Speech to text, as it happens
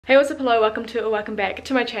Hey, what's up, hello, welcome to or welcome back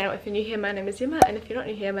to my channel. If you're new here, my name is Emma, and if you're not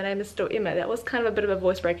new here, my name is still Emma. That was kind of a bit of a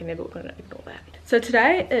voice break in there, but we're going to ignore that. So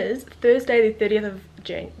today is Thursday the 30th of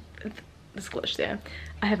January. This glitch there.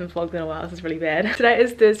 I haven't vlogged in a while, this is really bad. Today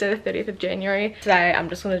is Thursday the 30th of January. Today I'm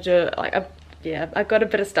just going to do like I've got a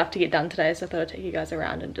bit of stuff to get done today, so I thought I'd take you guys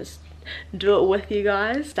around and just do it with you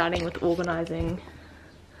guys. Starting with organising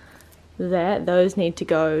that. Those need to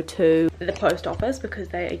go to the post office because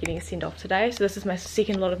they are getting sent off today. So this is my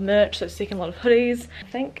second lot of merch, so second lot of hoodies. I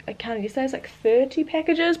think I counted yesterday, it's like 30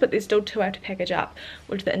 packages, but there's still 2 I have to package up,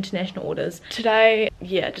 which are the international orders. Today,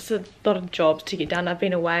 yeah, just a lot of jobs to get done. I've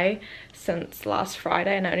been away since last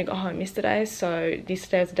Friday and I only got home yesterday, so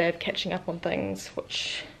yesterday was a day of catching up on things,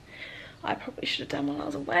 which I probably should have done while I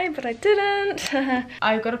was away, but I didn't.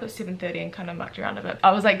 I got up at 7:30 and kind of mucked around a bit.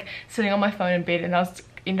 I was like sitting on my phone in bed and I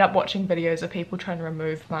ended up watching videos of people trying to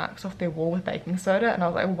remove marks off their wall with baking soda, and I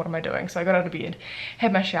was like, well, what am I doing? So I got out of bed,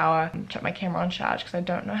 had my shower, chucked my camera on charge because I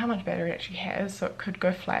don't know how much battery it actually has, so it could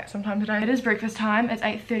go flat sometime today. It is breakfast time. It's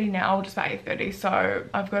 8:30 now, just about 8:30, so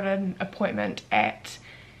I've got an appointment at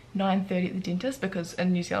 9:30 at the dentist because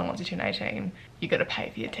in New Zealand, once you turn 18, you got to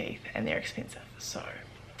pay for your teeth and they're expensive. So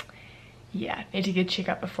yeah, need to get a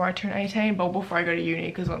checkup before I turn 18, but before I go to uni,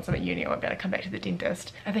 because once I'm at uni I won't be able to come back to the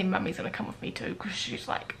dentist. I think mummy's gonna come with me too, because she's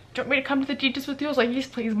like, do you want me to come to the dentist with you? I was like, yes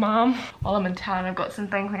please mum. While I'm in town, I've got some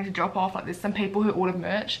things I need to drop off. Like there's some people who ordered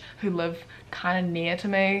merch who live kind of near to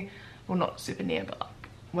me, well not super near, but like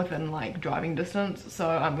within like driving distance, so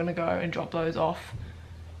I'm gonna go and drop those off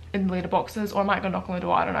in the letter boxes, or I might go knock on the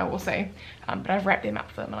door, I don't know, we'll see. But I've wrapped them up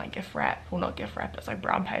for them and like gift wrap, well not gift wrap, it's like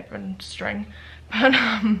brown paper and string, but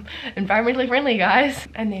environmentally friendly, guys.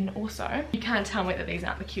 And then also, you can't tell me that these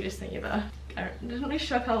aren't the cutest thing ever. I don't really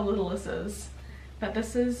show how little this is, but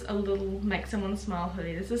this is a little make someone smile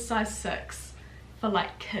hoodie. This is size 6 for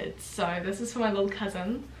like kids, so this is for my little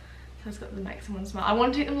cousin. So it's got the make someone smile. I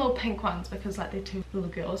want to get them little pink ones because like they're 2 little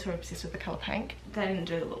girls who are obsessed with the colour pink. They didn't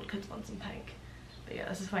do the little kids ones in pink. But yeah,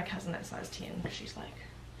 this is my cousin at size 10 because she's like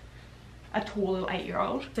a tall little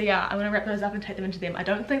 8-year-old. So yeah, I'm gonna wrap those up and take them into them. I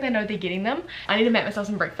don't think they know they're getting them. I need to make myself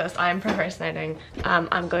some breakfast. I am procrastinating.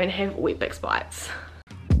 I'm going to have Weet-Bix bites.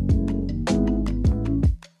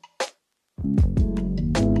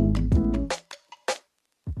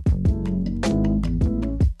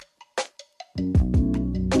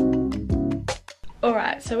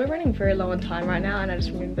 Alright, so we're running very low on time right now, and I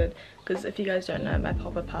just remembered, because if you guys don't know, my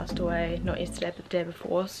papa passed away not yesterday but the day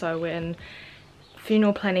before, so we're in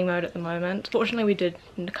funeral planning mode at the moment. Fortunately we did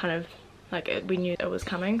kind of like we knew it was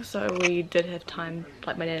coming, so we did have time.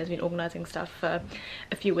 Like my nana's been organising stuff for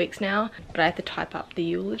a few weeks now, but I have to type up the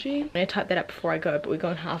eulogy. I type that up before I go, but we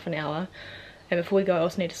go in half an hour, and before we go I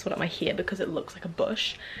also need to sort out my hair because it looks like a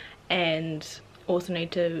bush, and also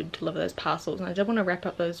need to deliver those parcels, and I did want to wrap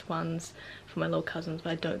up those ones for my little cousins, but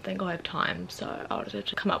I don't think I'll have time, so I'll just have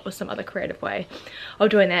to come up with some other creative way of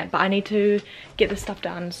doing that. But I need to get this stuff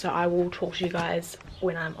done, so I will talk to you guys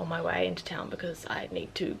when I'm on my way into town because I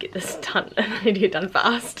need to get this done. I need to get done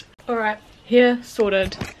fast. Alright, here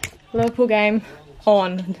sorted. Liverpool game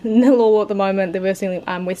on 0-0 at the moment. They're versing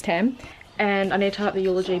West Ham, and I need to type up the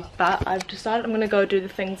eulogy, but I've decided I'm going to go do the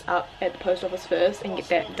things up at the post office first and get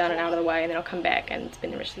that done and out of the way, and then I'll come back and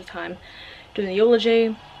spend the rest of the time doing the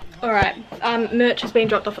eulogy. Alright, merch has been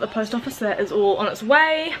dropped off at the post office, so that is all on its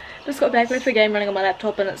way. Just got back with the game running on my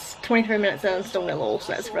laptop, and it's 23 minutes in and still 0-0,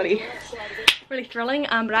 so that's really thrilling.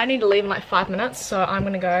 But I need to leave in like 5 minutes, so I'm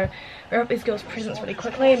going to go wrap up these girls' presents really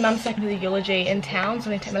quickly. Mum's taking to the eulogy in town, so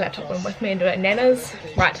I need to take my laptop in with me and do it at Nana's.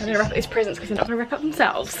 Right, time to wrap up these presents because they're not going to wrap up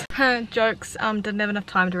themselves. Jokes, didn't have enough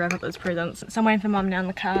time to wrap up those presents. So I'm waiting for Mum now in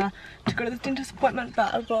the car to go to the dentist appointment,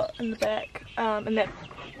 but I've got in the back, in that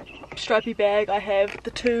stripy bag, I have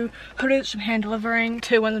the 2 hoodies I'm hand delivering,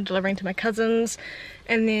 2 ones I'm delivering to my cousins,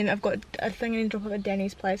 and then I've got a thing I need to drop off at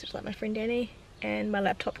Danny's place, which is like my friend Danny, and my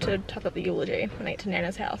laptop to type up the eulogy when I get to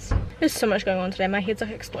Nana's house. There's so much going on today, my head's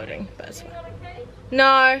like exploding, but it's fine.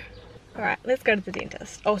 No! Alright, let's go to the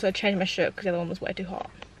dentist. Also change my shirt because the other one was way too hot.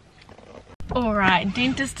 Alright,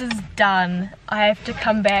 dentist is done. I have to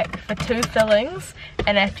come back for 2 fillings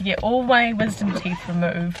and I have to get all my wisdom teeth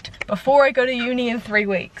removed before I go to uni in 3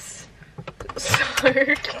 weeks. So,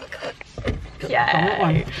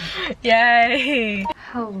 yay! Yay!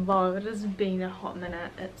 Hello, it has been a hot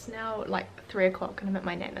minute. It's now like 3 o'clock and I'm at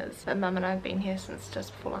my nana's. But Mum and I have been here since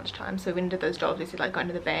just before lunchtime, so we went into those jobs. We said like going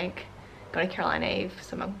to the bank, going to Caroline Eve,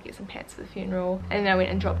 so Mum could get some pants for the funeral. And then I went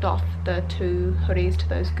and dropped off the 2 hoodies to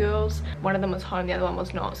those girls. One of them was home, the other one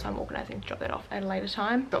was not, so I'm organising to drop that off at a later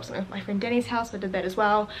time. Dropped something off my friend Danny's house, so I did that as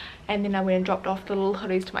well. And then I went and dropped off the little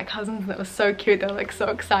hoodies to my cousins, and that was so cute. They were like so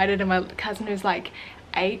excited, and my cousin who's like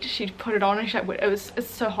 8 she'd put it on and she's like, it's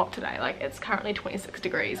so hot today, like it's currently 26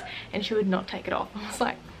 degrees, and she would not take it off. I was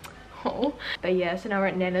like, oh. But yeah, so now we're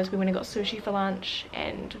at Nana's. We went and got sushi for lunch,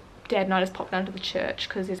 and Dad and I just popped down to the church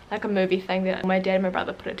because there's like a movie thing that my dad and my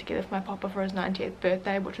brother put it together for my papa for his 90th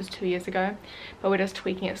birthday, which was 2 years ago, but we're just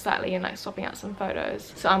tweaking it slightly and like swapping out some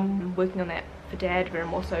photos. So I'm working on that for Dad, but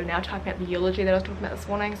I'm also now typing up the eulogy that I was talking about this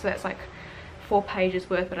morning, so that's like 4 pages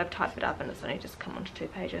worth, but I've typed it up and it's only just come onto 2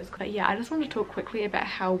 pages. But yeah, I just wanted to talk quickly about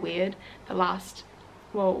how weird the last,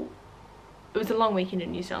 well, it was a long weekend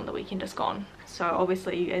in New Zealand, the weekend just gone. So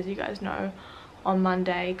obviously, as you guys know, on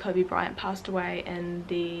Monday Kobe Bryant passed away in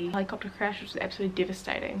the helicopter crash, which was absolutely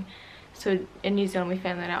devastating. So in New Zealand we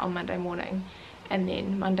found that out on Monday morning, and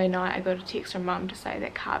then Monday night I got a text from Mum to say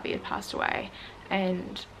that Kavi had passed away.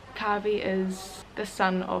 And Kavi is the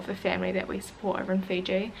son of the family that we support over in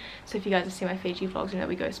Fiji. So if you guys have seen my Fiji vlogs, you know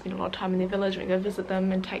we go spend a lot of time in their village, we go visit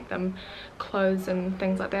them and take them clothes and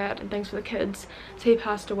things like that and things for the kids. So he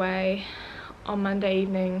passed away on Monday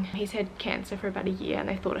evening. He's had cancer for about a year and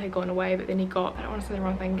they thought it had gone away, but then he got, I don't want to say the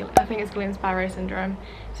wrong thing, I think it's Guillain-Barré syndrome.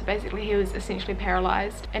 So basically he was essentially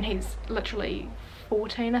paralyzed, and he's literally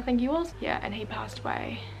 14 I think he was. Yeah, and he passed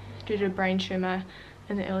away due to a brain tumor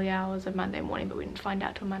in the early hours of Monday morning, but we didn't find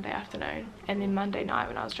out till Monday afternoon. And then Monday night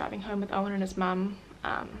when I was driving home with Owen and his mum,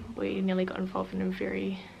 we nearly got involved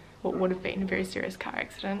in what would have been a very serious car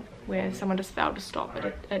accident where someone just failed to stop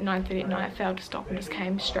at 9:30 at night, failed to stop and just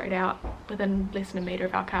came straight out within less than a metre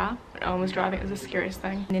of our car. When Owen was driving, it was the scariest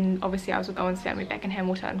thing. And then obviously I was with Owen's family back in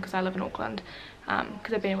Hamilton because I live in Auckland,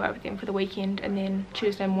 because I've been away with them for the weekend. And then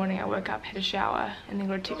Tuesday morning I woke up, had a shower, and then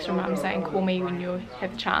got a text from Mum saying call me when you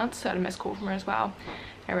have the chance. So I had a missed call from her as well.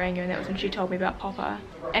 I rang her and that was when she told me about Papa.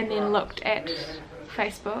 And then looked at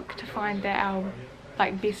Facebook to find that our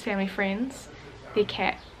like best family friends, their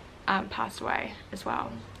cat passed away as well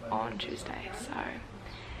on Tuesday. So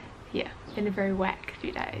yeah, been a very whack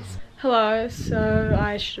few days. Hello, so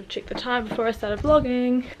I should have checked the time before I started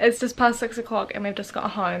vlogging. It's just past 6 o'clock and we've just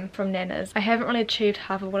got home from Nana's. I haven't really achieved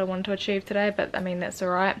half of what I wanted to achieve today, but I mean that's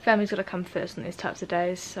alright. Family's got to come first in these types of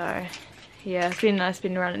days, so yeah, it's been nice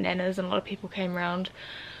being around at Nana's, and a lot of people came around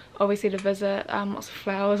obviously to visit. Lots of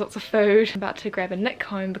flowers, lots of food. I'm about to grab a nick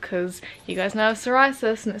comb because you guys know I have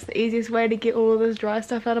psoriasis and it's the easiest way to get all of this dry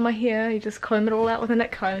stuff out of my hair. You just comb it all out with a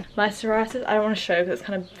nick comb. My psoriasis, I don't want to show because it's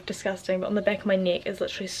kind of disgusting, but on the back of my neck is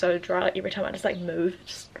literally so dry. Like every time I just like move,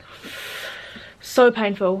 it's just so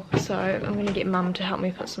painful. So I'm gonna get Mum to help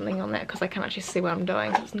me put something on that because I can't actually see what I'm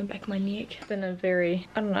doing. So it's in the back of my neck. It's been a very,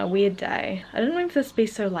 I don't know, weird day. I didn't want this to be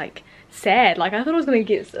so like sad. Like I thought today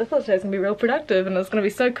was gonna be real productive and it was gonna be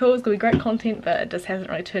so cool, it's gonna be great content, but it just hasn't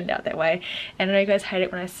really turned out that way. And I know you guys hate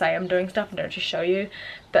it when I say I'm doing stuff and don't just show you,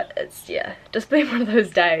 but it's, yeah, just been one of those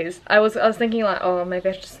days. I was thinking like, oh, maybe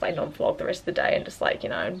I should just like not vlog the rest of the day and just like, you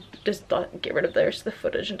know, just like get rid of the rest of the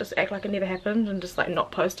footage and just act like it never happened and just like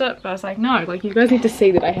not post it. But I was like, no, like you guys need to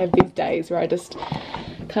see that I have these days where I just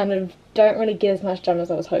kind of don't really get as much done as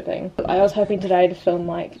I was hoping. I was hoping today to film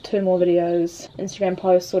like 2 more videos, Instagram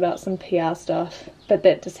posts, sort out some PR stuff, but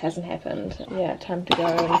that just hasn't happened. Yeah, time to go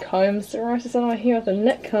and comb psoriasis on my hair with a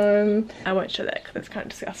nick comb. I won't show that because it's kind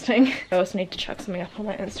of disgusting. I also need to chuck something up on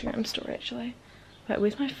my Instagram story actually. Wait,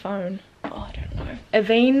 where's my phone? Oh, I don't know.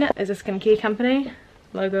 Avene is a skincare company.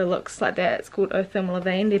 Logo looks like that. It's called Eau Thermal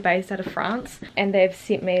Avene. They're based out of France and they've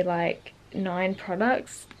sent me like 9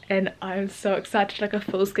 products. And I'm so excited to like a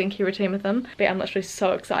full skincare routine with them. But I'm literally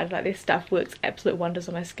so excited, like their stuff works absolute wonders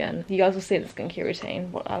on my skin. You guys will see the skincare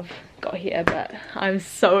routine, what I've got here, but I'm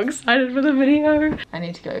so excited for the video. I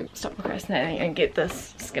need to go stop procrastinating and get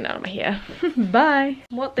this skin out of my hair. Bye.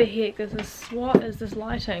 What the heck is this? What is this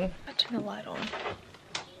lighting? I turn the light on.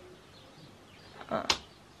 Oh.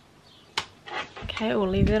 Okay, we'll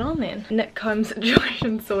leave that on then. Nick comb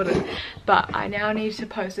situation sorted. But I now need to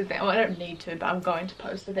post a well, I don't need to, but I'm going to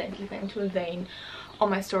post a thank you thing to Avene on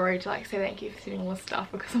my story to like say thank you for sending all this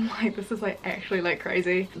stuff, because I'm like, this is like actually like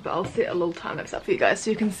crazy. But I'll set a little time lapse up for you guys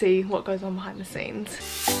so you can see what goes on behind the scenes.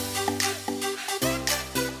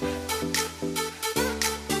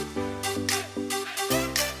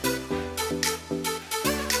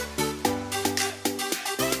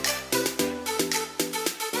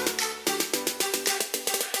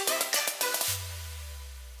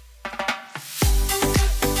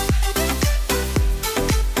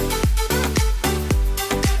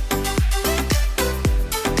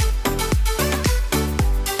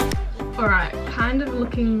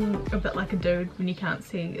 Looking a bit like a dude when you can't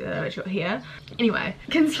see what you've got here. Anyway,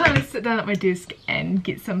 I can finally sit down at my desk and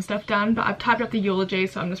get some stuff done, but I've typed up the eulogy,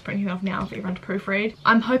 so I'm just printing it off now for everyone to proofread.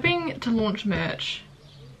 I'm hoping to launch merch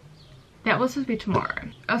That was supposed to be tomorrow.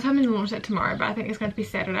 I was hoping to launch that tomorrow, but I think it's going to be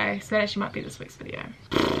Saturday, so that actually might be this week's video.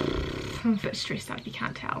 I'm a bit stressed out if you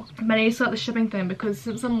can't tell. But I need to start the shipping thing because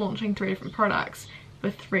since I'm launching 3 different products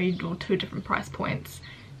with 3 or 2 different price points,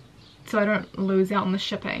 so I don't lose out on the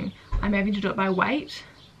shipping, I'm having to do it by weight.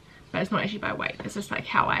 But it's not actually by weight, it's just like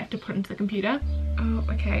how I have to put it into the computer. Oh,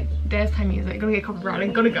 okay, there's my music, gotta get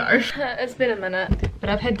copyrighted, gotta go. It's been a minute. But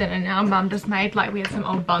I've had dinner now. Mum just made, like, we had some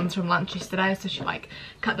old buns from lunch yesterday, so she like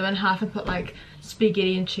cut them in half and put like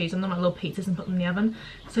spaghetti and cheese on them, like little pizzas, and put them in the oven.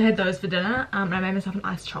 So I had those for dinner, and I made myself an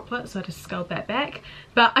iced chocolate, so I just scaled that back.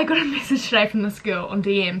 But I got a message today from this girl on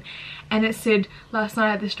DM, and it said, last night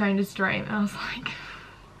I had the strangest dream, and I was like,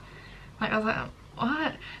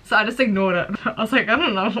 what? So I just ignored it. I was like, I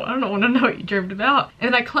don't want to know what you dreamed about.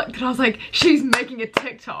 And then I clicked and I was like, she's making a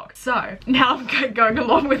TikTok. So now I'm going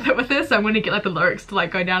along with it with this. So I'm going to get like the lyrics to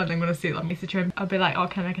like go down, and then I'm going to see like message her. I'll be like, oh,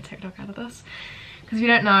 can I make a TikTok out of this? Because if you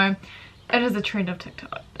don't know, it is a trend of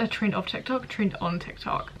TikTok. Trend on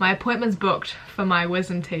TikTok. My appointment's booked for my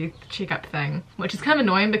wisdom teeth checkup thing, which is kind of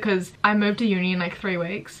annoying because I moved to uni in like 3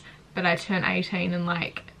 weeks, but I turn 18 in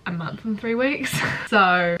like a month and 3 weeks.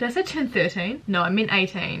 So did I say turn 13? No, I meant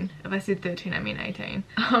 18. If I said 13, I meant 18.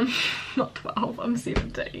 Not 12, I'm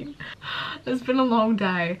 17. It's been a long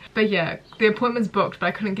day. But yeah, the appointment's booked, but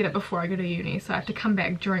I couldn't get it before I go to uni, so I have to come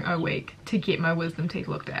back during O week to get my wisdom teeth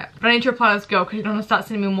looked at. But I need to reply to this girl because she's gonna start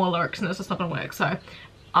sending me more lyrics and it's just not gonna work, so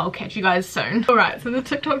I'll catch you guys soon. Alright, so the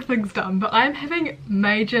TikTok thing's done, but I'm having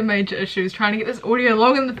major issues trying to get this audio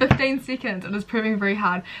longer than 15 seconds. It is proving very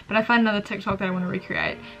hard, but I found another TikTok that I want to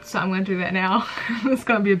recreate, so I'm going to do that now. It's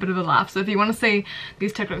going to be a bit of a laugh. So if you want to see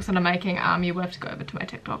these TikToks that I'm making, you will have to go over to my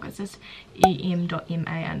TikTok. It's just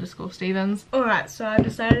em.ma_Stevens. Alright, so I've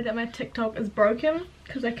decided that my TikTok is broken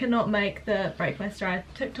because I cannot make the break my stride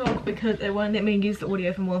TikTok because it won't let me use the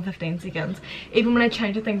audio for more than 15 seconds. Even when I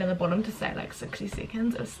change the thing down the bottom to say like 60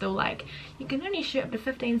 seconds, it's still like, you can only shoot up to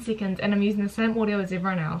 15 seconds, and I'm using the same audio as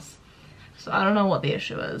everyone else. So I don't know what the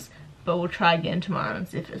issue is, but we'll try again tomorrow and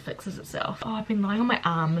see if it fixes itself. Oh, I've been lying on my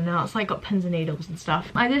arm and now it's like got pins and needles and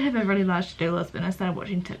stuff. I did have a really large to-do list, but I started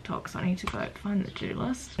watching TikTok, so I need to go find the to-do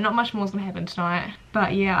list. Not much more is gonna happen tonight,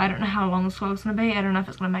 but yeah, I don't know how long this vlog's gonna be. I don't know if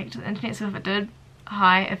it's gonna make it to the internet, so if it did,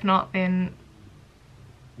 hi. If not, then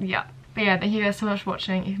yeah. But yeah, thank you guys so much for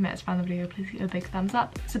watching. If you managed to find the video, please give it a big thumbs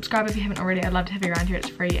up. Subscribe if you haven't already. I'd love to have you around here. It's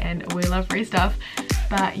free and we love free stuff.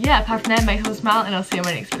 But yeah, apart from that, make sure to smile and I'll see you in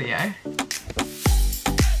my next video.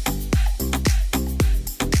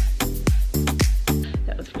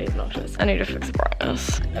 That was really obnoxious. I need to fix the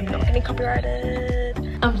brightness. I'm not getting copyrighted.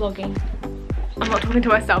 I'm vlogging. I'm not talking to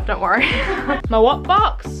myself, don't worry. My what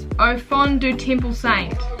box? Oh, Fondue Temple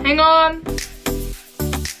Saint. Hang on.